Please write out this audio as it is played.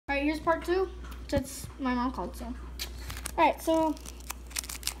Alright, here's part 2. That's my mom called, so. Alright, so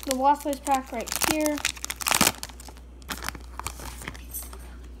the Blastoise pack right here.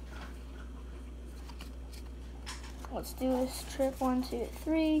 Let's do this trick. 1, 2,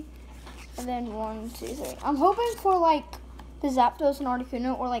 3. And then 1, 2, 3. I'm hoping for like the Zapdos and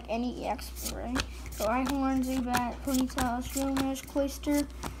Articuno or like any EX spray. So Rhyhorn, Zubat, Ponyta, Shroomish, Cloyster,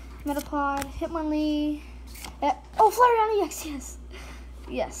 Metapod, Hitmonlee. Oh, Flareon EX, yes.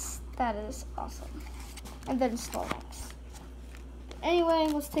 Yes, that is awesome. And then Snorlax. Anyway,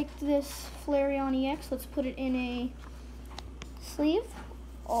 let's take this Flareon EX. Let's put it in a sleeve.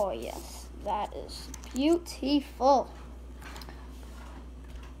 Oh, yes. That is beautiful.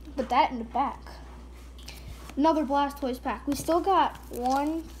 Put that in the back. Another Blastoise pack. We still got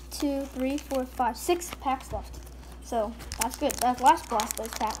 1, 2, 3, 4, 5, 6 packs left. So that's good. That's last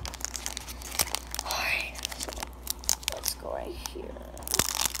Blastoise pack. Alright, so let's go right here.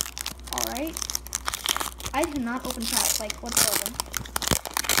 Alright. I cannot open packs like whatsoever.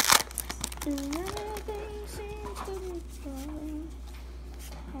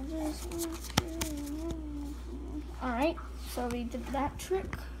 Alright, so we did that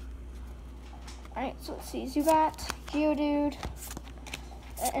trick. Alright, so let's see. Zubat, Geodude,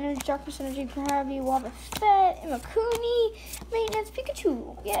 Energy, Darkness Energy, Krabby, Wobbuffet, Imakuni, Maintenance,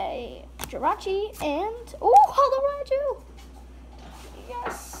 Pikachu, yay, Jirachi, and, oh, Hollow Raichu!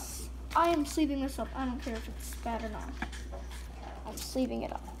 Yes! I am sleeving this up. I don't care if it's bad or not. I'm sleeving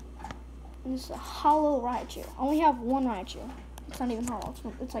it up. And this is a Hollow Raichu. I only have one Raichu. It's not even hollow.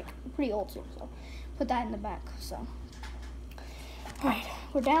 It's like pretty old too, so put that in the back, so. Alright,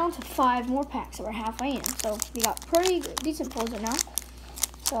 we're down to 5 more packs, so we're halfway in. So we got pretty decent pulls in now.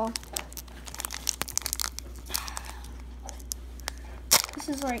 So this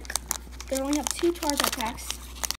is like, they only have 2 Charizard packs.